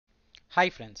Hi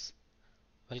friends,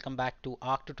 welcome back to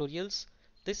Arc Tutorials.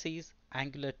 This is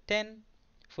Angular 10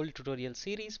 full tutorial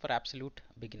series for absolute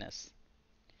beginners.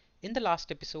 In the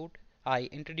last episode, I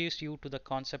introduced you to the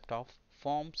concept of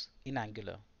forms in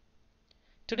Angular.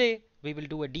 Today, we will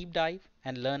do a deep dive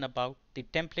and learn about the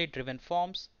template driven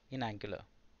forms in Angular.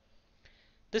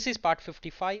 This is part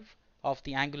 55 of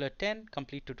the Angular 10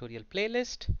 complete tutorial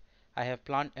playlist. I have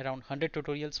planned around 100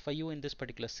 tutorials for you in this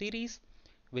particular series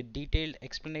with detailed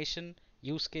explanation,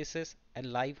 use cases,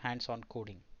 and live hands-on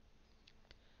coding.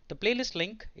 The playlist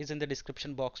link is in the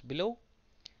description box below.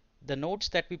 The notes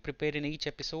that we prepare in each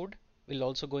episode will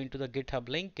also go into the GitHub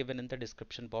link given in the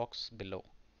description box below.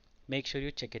 Make sure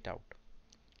you check it out.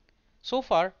 So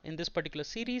far in this particular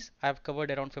series, I have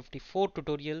covered around 54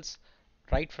 tutorials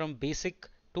right from basic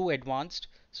to advanced.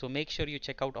 So make sure you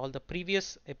check out all the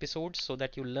previous episodes so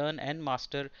that you learn and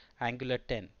master Angular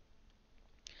 10.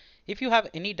 If you have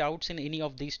any doubts in any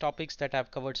of these topics that I've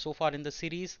covered so far in the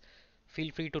series,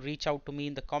 feel free to reach out to me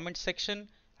in the comments section.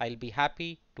 I'll be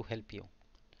happy to help you.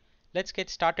 Let's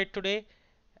get started today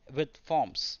with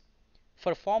forms.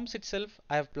 For forms itself,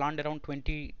 I have planned around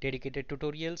 20 dedicated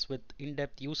tutorials with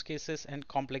in-depth use cases and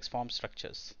complex form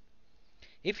structures.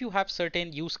 If you have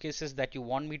certain use cases that you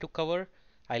want me to cover,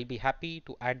 I'll be happy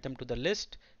to add them to the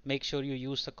list. Make sure you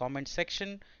use the comment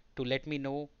section to let me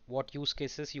know what use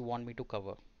cases you want me to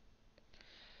cover.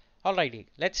 Alrighty,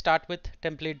 let's start with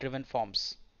template driven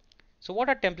forms. So what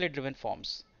are template driven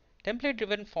forms? Template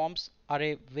driven forms are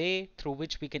a way through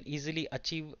which we can easily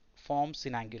achieve forms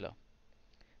in Angular.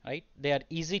 Right? They are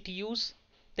easy to use,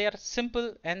 they are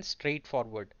simple and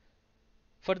straightforward.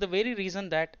 For the very reason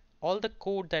that all the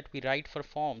code that we write for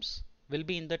forms will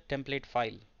be in the template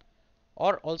file.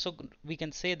 Or also we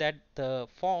can say that the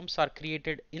forms are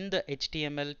created in the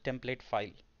HTML template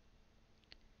file.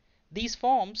 These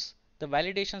forms, the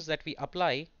validations that we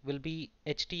apply will be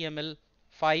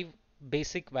HTML5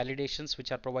 basic validations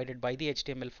which are provided by the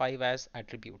HTML5 as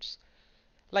attributes.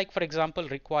 Like for example,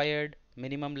 required,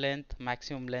 minimum length,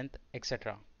 maximum length,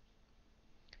 etc.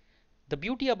 The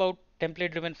beauty about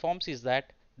template driven forms is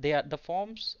that the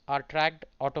forms are tracked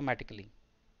automatically,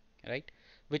 right?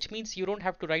 Which means you don't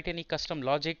have to write any custom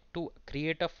logic to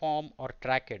create a form or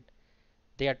track it.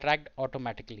 They are tracked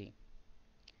automatically.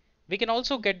 We can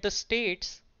also get the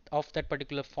states of that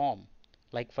particular form,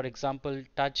 like for example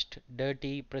touched,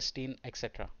 dirty, pristine,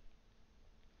 etc.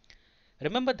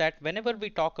 Remember that whenever we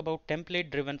talk about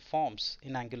template driven forms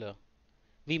in Angular,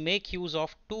 we make use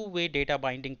of two-way data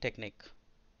binding technique.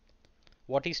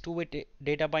 What is two-way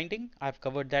data binding? I've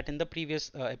covered that in the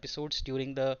previous episodes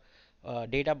during the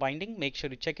data binding. Make sure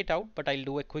you check it out, but I'll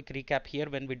do a quick recap here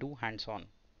when we do hands-on.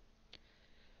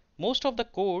 Most of the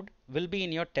code will be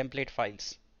in your template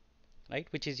files, right,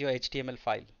 which is your HTML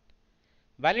file.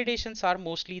 Validations are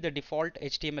mostly the default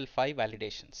HTML5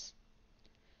 validations.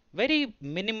 Very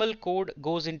minimal code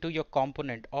goes into your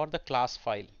component or the class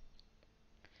file.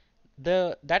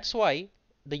 That's why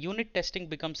the unit testing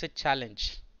becomes a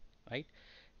challenge, right?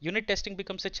 Unit testing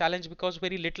becomes a challenge because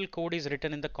very little code is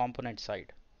written in the component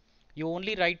side. You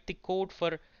only write the code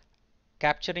for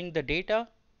capturing the data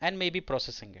and maybe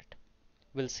processing it.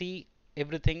 We'll see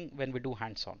everything when we do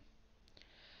hands-on.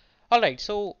 Alright,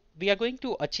 so we are going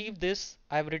to achieve this.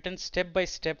 I've written step by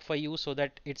step for you so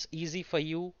that it's easy for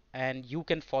you and you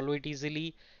can follow it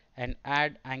easily and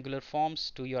add Angular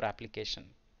forms to your application.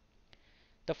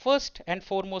 The first and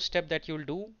foremost step that you'll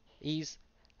do is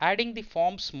adding the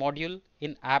forms module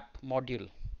in app module.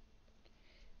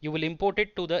 You will import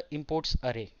it to the imports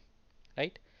array,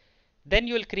 right? Then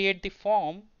you will create the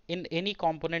form in any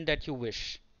component that you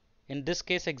wish. In this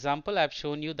case example, I've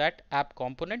shown you that app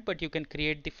component, but you can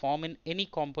create the form in any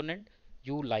component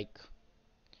you like.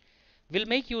 We'll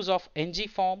make use of ng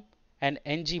form and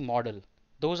ng model.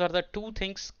 Those are the two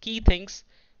things, key things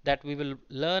that we will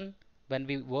learn when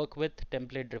we work with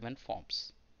template driven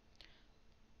forms.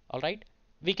 Alright,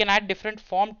 we can add different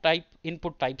form type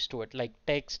input types to it like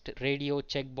text, radio,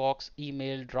 checkbox,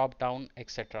 email, drop down,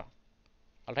 etc.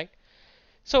 Alright,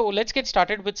 so let's get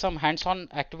started with some hands-on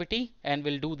activity and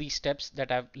we'll do these steps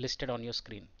that I've listed on your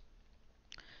screen.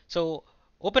 So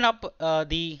open up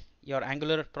your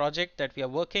Angular project that we are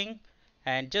working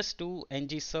and just do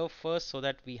ng serve first so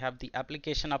that we have the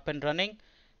application up and running,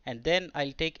 and then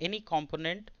I'll take any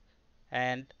component,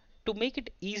 and to make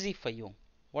it easy for you,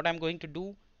 what I'm going to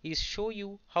do is show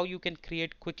you how you can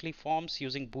create quickly forms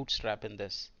using Bootstrap in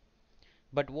this.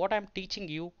 But what I'm teaching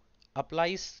you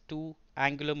applies to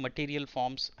Angular material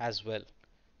forms as well.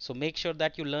 So make sure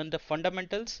that you learn the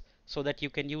fundamentals so that you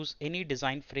can use any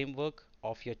design framework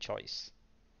of your choice.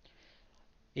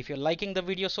 If you're liking the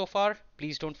video so far,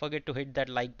 please don't forget to hit that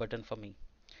like button for me.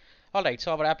 Alright,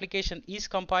 so our application is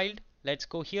compiled. Let's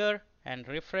go here and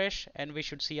refresh, and we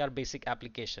should see our basic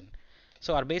application.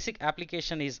 So our basic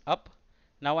application is up.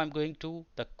 Now I'm going to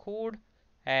the code,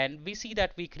 and we see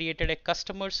that we created a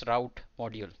customers route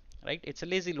module, right? It's a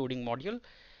lazy loading module,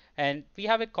 and we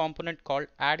have a component called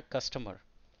add customer.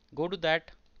 Go to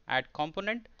that add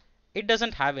component. It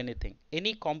doesn't have anything.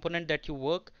 Any component that you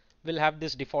work will have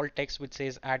this default text which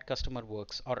says add customer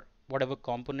works, or whatever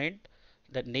component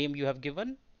that name you have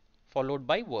given followed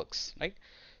by works, right?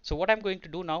 So what I'm going to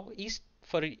do now is,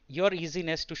 for your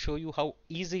easiness, to show you how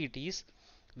easy it is,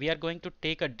 we are going to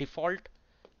take a default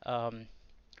um,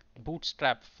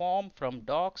 bootstrap form from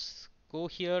docs. Go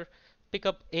here, pick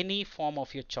up any form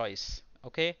of your choice.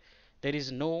 Okay, there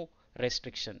is no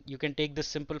restriction. You can take this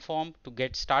simple form to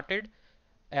get started,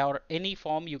 or any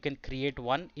form you can create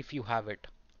one if you have it.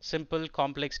 Simple,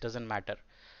 complex, doesn't matter.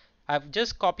 I've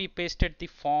just copy pasted the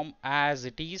form as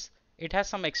it is. It has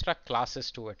some extra classes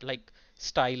to it like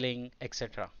styling,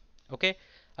 etc. Okay,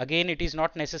 again, it is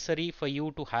not necessary for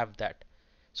you to have that.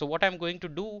 So what I'm going to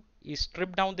do is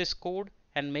strip down this code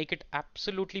and make it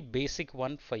absolutely basic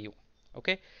one for you.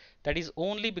 Okay, that is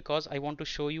only because I want to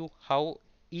show you how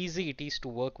easy it is to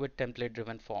work with template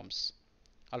driven forms.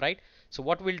 Alright, so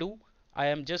what we'll do, I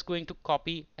am just going to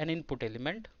copy an input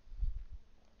element,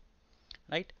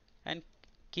 right, and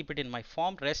keep it in my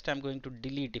form. Rest I'm going to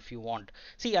delete if you want.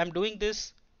 See, I'm doing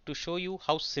this to show you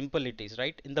how simple it is,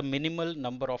 right, in the minimal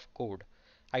number of code.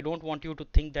 I don't want you to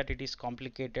think that it is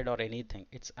complicated or anything.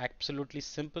 It's absolutely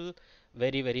simple,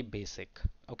 very basic.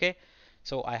 Okay,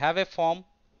 so I have a form.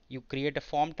 You create a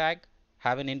form tag,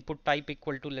 have an input type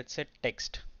equal to, let's say,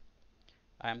 text.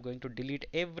 I am going to delete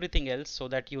everything else so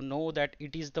that you know that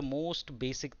it is the most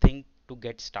basic thing to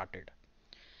get started.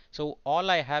 So all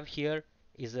I have here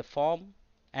is a form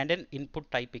and an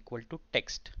input type equal to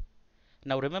text.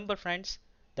 Now remember, friends,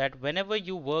 that whenever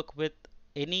you work with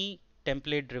any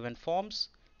template driven forms,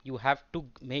 you have to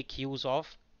make use of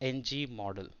ng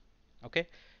model. Okay,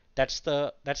 that's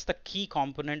the key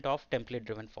component of template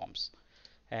driven forms.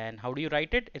 And how do you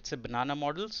write it? It's a banana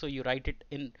model, so you write it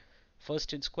in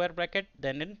first in square bracket,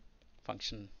 then in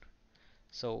function.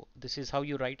 So this is how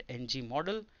you write ng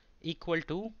model equal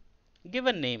to, give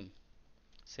a name,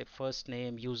 say first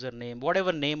name, username,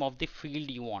 whatever name of the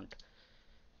field you want.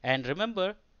 And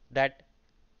remember that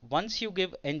once you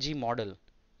give ng model,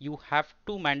 you have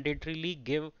to mandatorily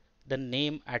give the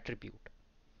name attribute.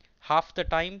 Half the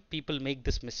time people make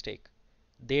this mistake.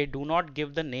 They do not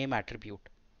give the name attribute,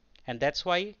 and that's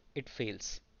why it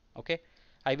fails. Okay,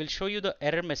 I will show you the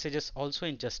error messages also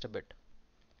in just a bit.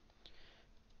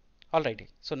 Alrighty,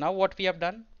 so now what we have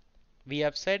done, we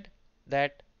have said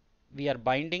that we are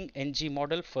binding ng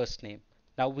model first name.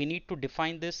 Now we need to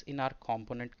define this in our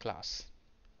component class.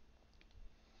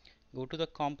 Go to the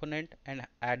component and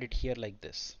add it here like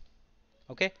this.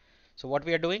 Okay, so what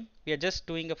we are doing, we are just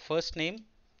doing a first name,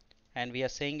 and we are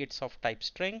saying it's of type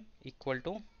string equal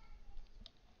to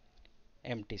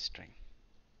empty string.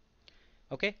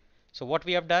 Okay, so what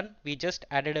we have done, we just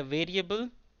added a variable,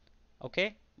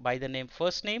 okay, by the name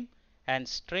first name, and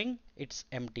string, it's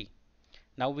empty.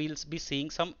 Now we'll be seeing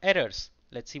some errors.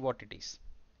 Let's see what it is.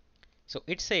 So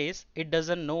it says it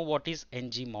doesn't know what is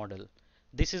ng model.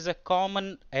 This is a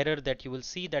common error that you will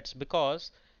see. That's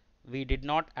because we did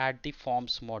not add the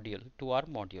forms module to our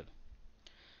module.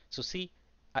 So see,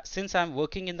 since I'm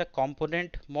working in the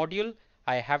component module,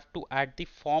 I have to add the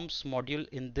forms module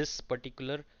in this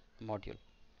particular module.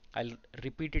 I'll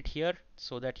repeat it here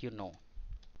so that you know.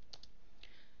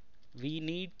 We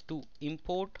need to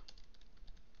import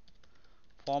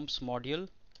forms module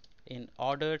in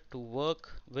order to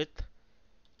work with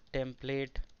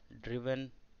template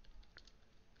driven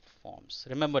forms.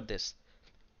 Remember this,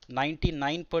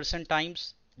 99%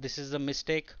 times this is the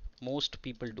mistake most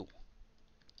people do.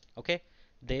 Okay,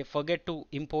 they forget to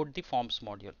import the forms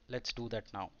module. Let's do that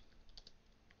now.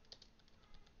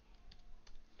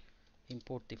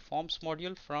 Import the forms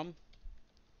module from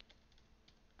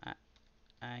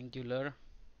angular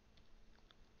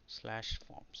 /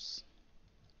 forms.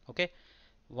 Okay,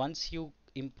 once you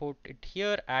import it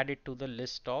here, add it to the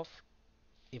list of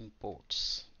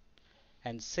imports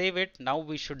and save it. Now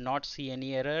we should not see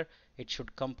any error. It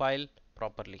should compile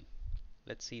properly.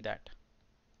 Let's see that.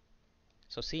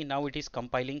 So see, now it is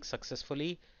compiling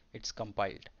successfully. It's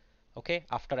compiled. Okay,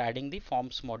 after adding the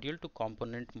forms module to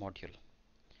component module.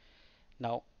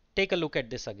 Now take a look at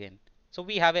this again. So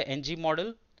we have a ng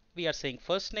model. We are saying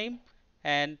first name,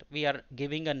 and we are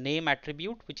giving a name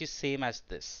attribute which is same as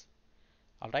this.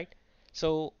 All right.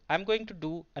 So I'm going to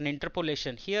do an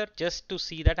interpolation here just to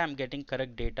see that I'm getting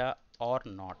correct data or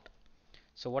not.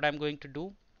 So what I'm going to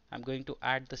do, I'm going to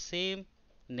add the same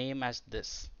name as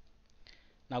this.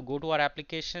 Now go to our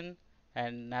application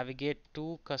and navigate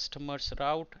to customers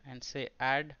route and say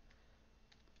add.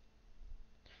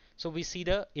 So we see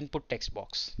the input text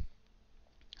box,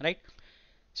 right?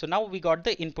 So now we got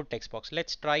the input text box.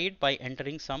 Let's try it by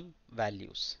entering some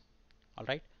values. All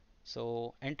right.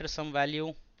 So enter some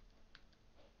value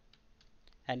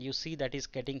and you see that is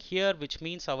getting here, which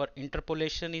means our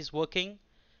interpolation is working.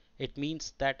 It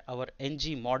means that our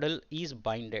ng model is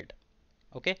binded.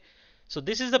 Okay. So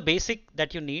this is the basic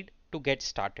that you need to get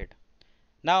started.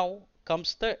 Now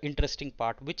comes the interesting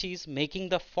part, which is making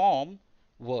the form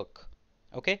work.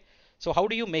 Okay. So how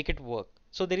do you make it work?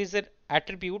 So there is an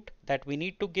attribute that we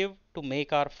need to give to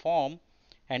make our form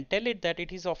and tell it that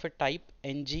it is of a type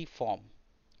ng form.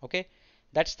 Okay.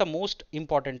 That's the most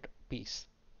important piece.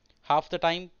 Half the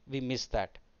time we miss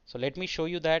that. So let me show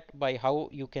you that by how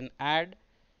you can add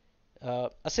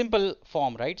a simple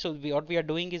form, right? So what we are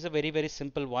doing is a very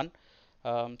simple one.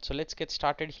 So let's get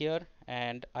started here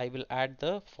and I will add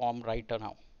the form writer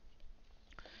now.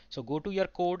 So go to your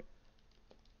code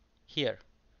here,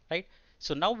 right?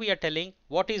 So now we are telling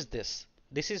what is this?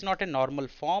 This is not a normal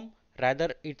form,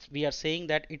 rather we are saying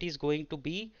that it is going to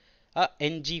be a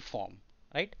ng form,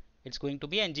 right? It's going to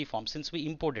be ng form since we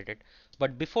imported it.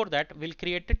 But before that, we'll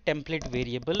create a template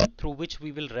variable through which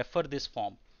we will refer this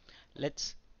form.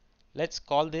 Let's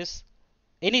call this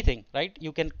anything, right?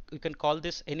 You can call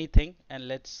this anything, and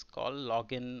let's call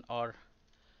login or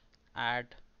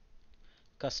add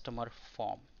customer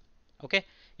form. Okay,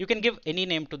 you can give any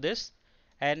name to this,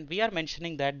 and we are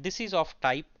mentioning that this is of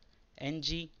type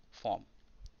ng form.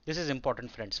 This is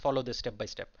important, friends. Follow this step by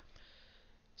step.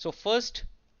 So first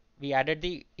we added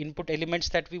the input elements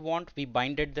that we want, we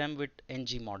binded them with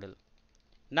ng model.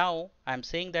 Now I'm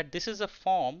saying that this is a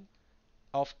form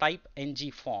of type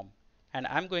ng form, and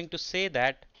I'm going to say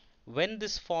that when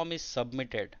this form is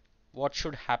submitted, what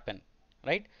should happen,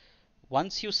 right?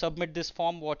 Once you submit this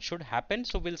form, what should happen?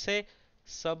 So we'll say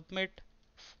submit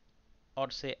or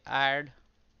say add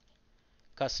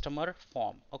customer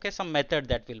form. Okay, some method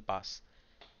that will pass.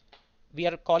 We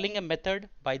are calling a method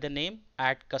by the name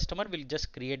add customer. We'll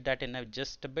just create that in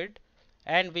just a bit,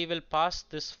 and we will pass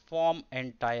this form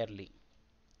entirely.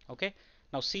 Okay,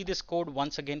 now see this code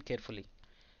once again carefully.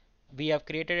 We have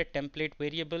created a template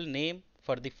variable name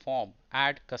for the form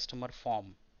add customer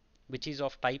form, which is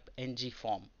of type ng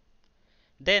form.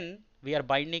 Then we are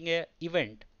binding a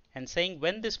event and saying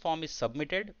when this form is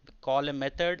submitted, call a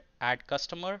method add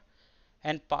customer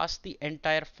and pass the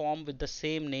entire form with the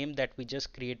same name that we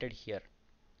just created here,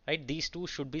 right? These two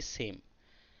should be same,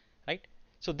 right?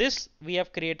 So this we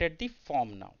have created the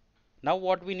form. Now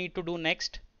what we need to do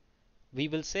next, we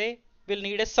will say we'll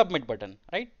need a submit button,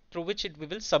 right, through which we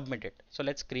will submit it. So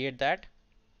let's create that,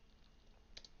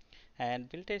 and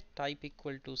we'll take type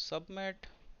equal to submit,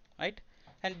 right,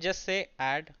 and just say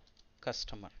add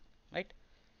customer, right?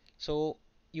 So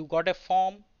you got a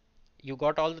form, you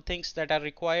got all the things that are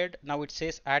required. Now it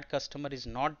says add customer is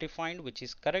not defined, which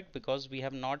is correct because we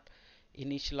have not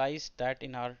initialized that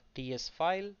in our ts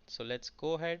file. So let's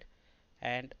go ahead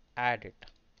and add it,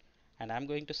 and I'm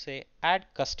going to say add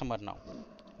customer now,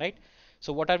 right?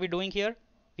 So what are we doing here?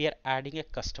 We are adding a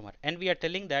customer, and we are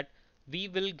telling that we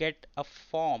will get a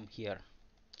form here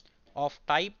of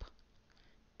type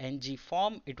ng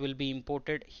form. It will be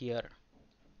imported here.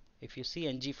 If you see,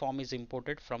 ng form is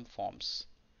imported from forms.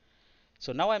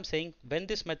 So now I'm saying when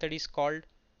this method is called,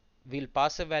 we'll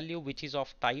pass a value which is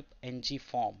of type ng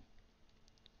form,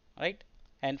 right?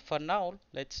 And for now,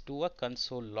 let's do a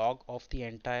console log of the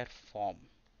entire form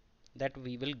that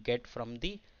we will get from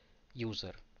the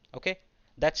user. Okay,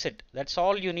 that's it. That's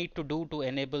all you need to do to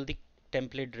enable the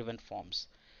template driven forms.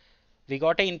 We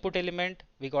got an input element,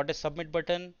 we got a submit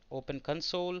button, open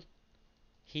console.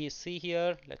 See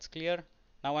here, let's clear.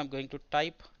 Now I'm going to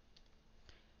type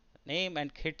name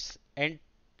and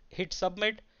hit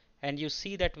submit, and you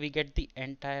see that we get the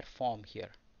entire form here,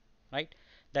 right?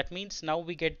 That means now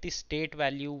we get the state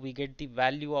value, we get the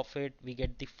value of it, we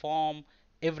get the form,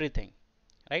 everything,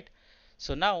 right?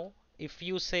 So now if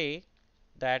you say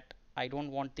that I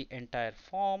don't want the entire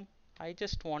form, I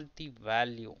just want the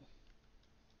value,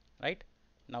 right?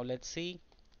 Now let's see,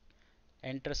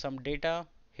 enter some data,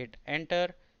 hit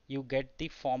enter, you get the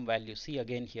form value. See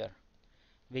again here,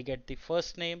 we get the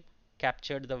first name,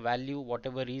 captured the value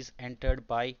whatever is entered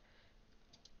by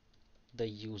the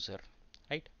user,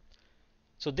 right?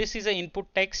 So this is an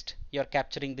input text, you're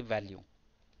capturing the value.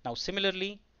 Now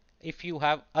similarly, if you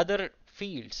have other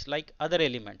fields like other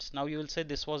elements. Now you will say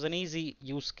this was an easy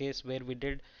use case where we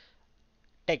did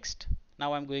text.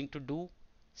 Now I'm going to do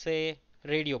say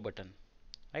radio button,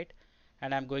 right?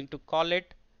 And I'm going to call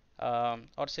it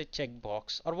or say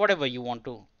checkbox or whatever you want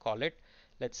to call it.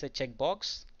 Let's say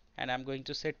checkbox, and I'm going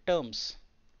to say terms.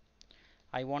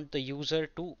 I want the user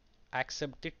to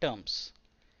accept the terms,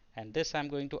 and this I'm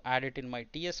going to add it in my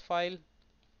TS file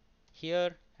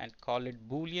here and call it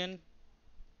boolean,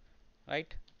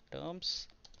 right? Terms,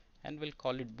 and we'll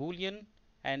call it boolean,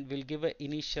 and we'll give an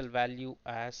initial value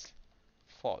as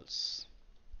false.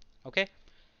 Okay,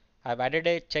 I've added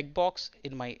a checkbox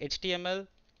in my HTML,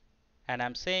 and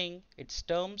I'm saying its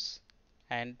terms,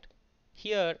 and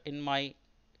here in my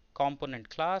component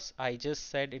class I just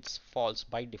said it's false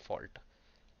by default.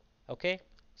 Okay,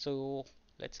 so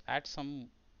let's add some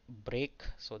break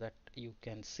so that you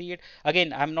can see it.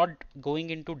 Again, I'm not going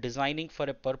into designing for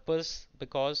a purpose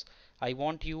because I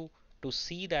want you to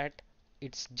see that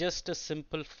it's just a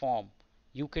simple form.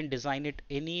 You can design it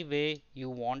any way you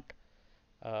want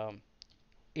um,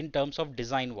 in terms of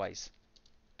design wise.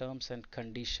 Terms and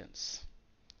conditions,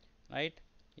 right?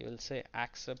 You will say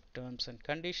accept terms and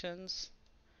conditions,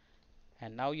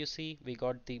 and now you see we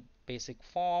got the basic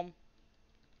form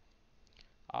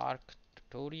arc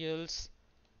tutorials,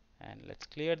 and let's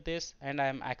clear this, and I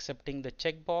am accepting the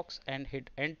checkbox and hit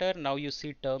enter. Now you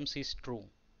see terms is true,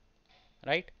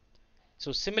 right?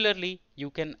 So similarly you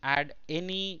can add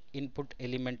any input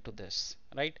element to this,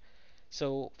 right?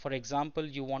 So for example,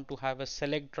 you want to have a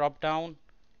select drop down,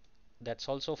 that's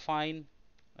also fine,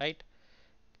 right?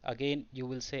 Again you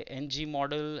will say ng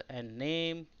model and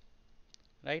name,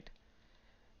 right?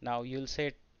 Now you'll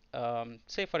say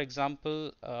say for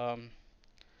example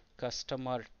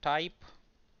customer type.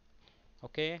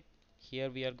 Okay, here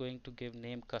we are going to give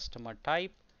name customer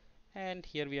type, and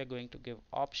here we are going to give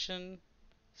option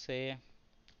say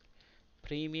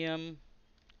premium,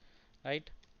 right,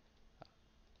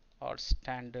 or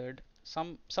standard,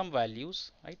 some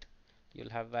values, right?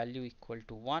 You'll have value equal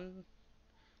to 1,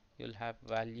 you'll have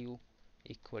value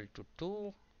equal to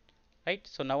 2, right?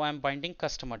 So now I'm binding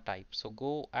customer type, so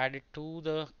go add it to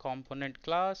the component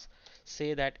class,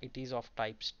 say that it is of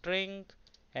type string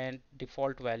and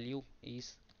default value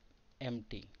is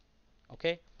empty.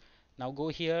 Okay, now go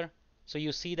here, so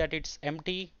you see that it's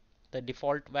empty, the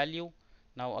default value.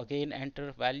 Now again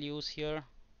enter values here,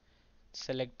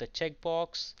 select the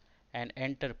checkbox and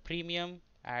enter premium,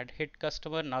 add hit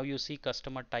customer. Now you see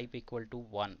customer type equal to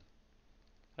 1,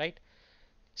 right?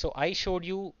 So I showed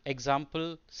you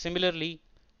example. Similarly,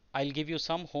 I'll give you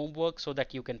some homework so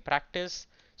that you can practice.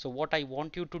 So what I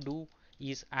want you to do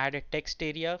is add a text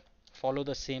area, follow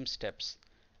the same steps.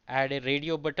 Add a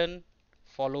radio button,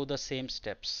 follow the same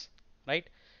steps, right?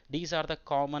 These are the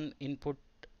common input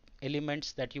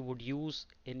elements that you would use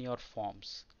in your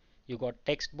forms. You got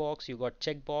text box, you got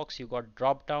checkbox, you got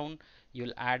drop down.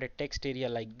 You'll add a text area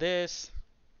like this,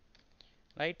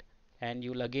 right? And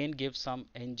you'll again give some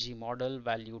ng model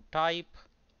value type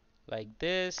like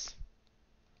this.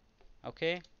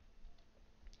 Okay,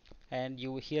 and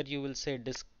you here you will say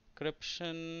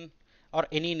description or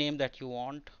any name that you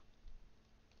want,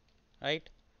 right?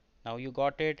 Now you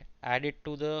got it, add it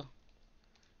to the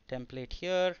template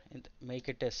here and make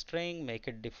it a string, make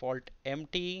it default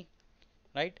empty,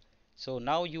 right? So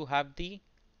now you have the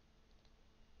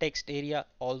text area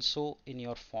also in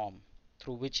your form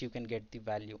through which you can get the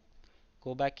value.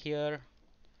 Go back here,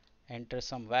 enter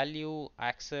some value,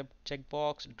 accept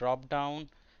checkbox, drop down,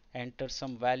 enter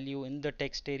some value in the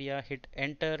text area, hit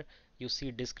enter. You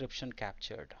see description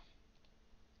captured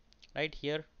right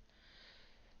here.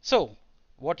 So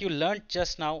what you learned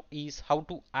just now is how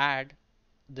to add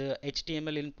the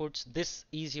HTML inputs. This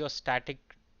is your static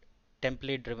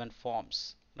template driven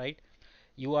forms, right?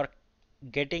 You are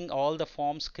getting all the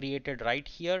forms created right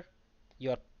here.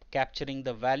 You are capturing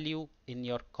the value in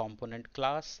your component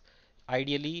class.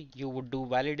 Ideally you would do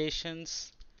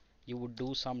validations, you would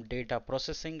do some data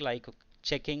processing like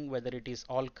checking whether it is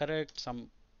all correct, some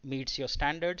meets your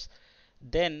standards,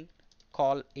 then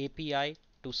call API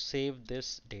to save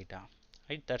this data,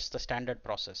 right? That's the standard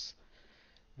process.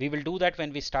 We will do that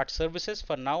when we start services.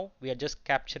 For now we are just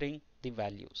capturing the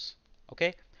values.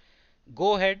 Okay,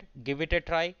 go ahead, give it a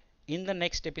try. In the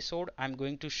next episode I'm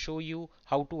going to show you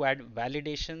how to add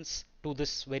validations to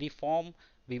this very form.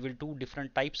 We will do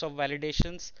different types of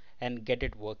validations and get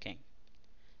it working.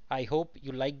 I hope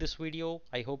you like this video.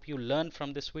 I hope you learn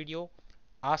from this video.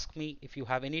 Ask me if you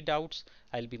have any doubts.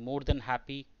 I'll be more than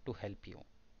happy to help you.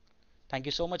 Thank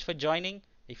you so much for joining.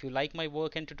 If you like my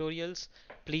work and tutorials,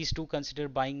 please do consider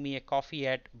buying me a coffee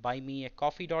at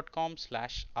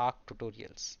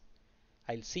buymeacoffee.com/arctutorials.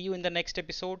 I'll see you in the next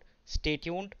episode. Stay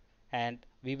tuned and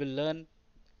we will learn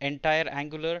entire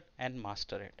Angular and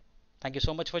master it. Thank you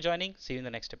so much for joining. See you in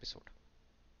the next episode.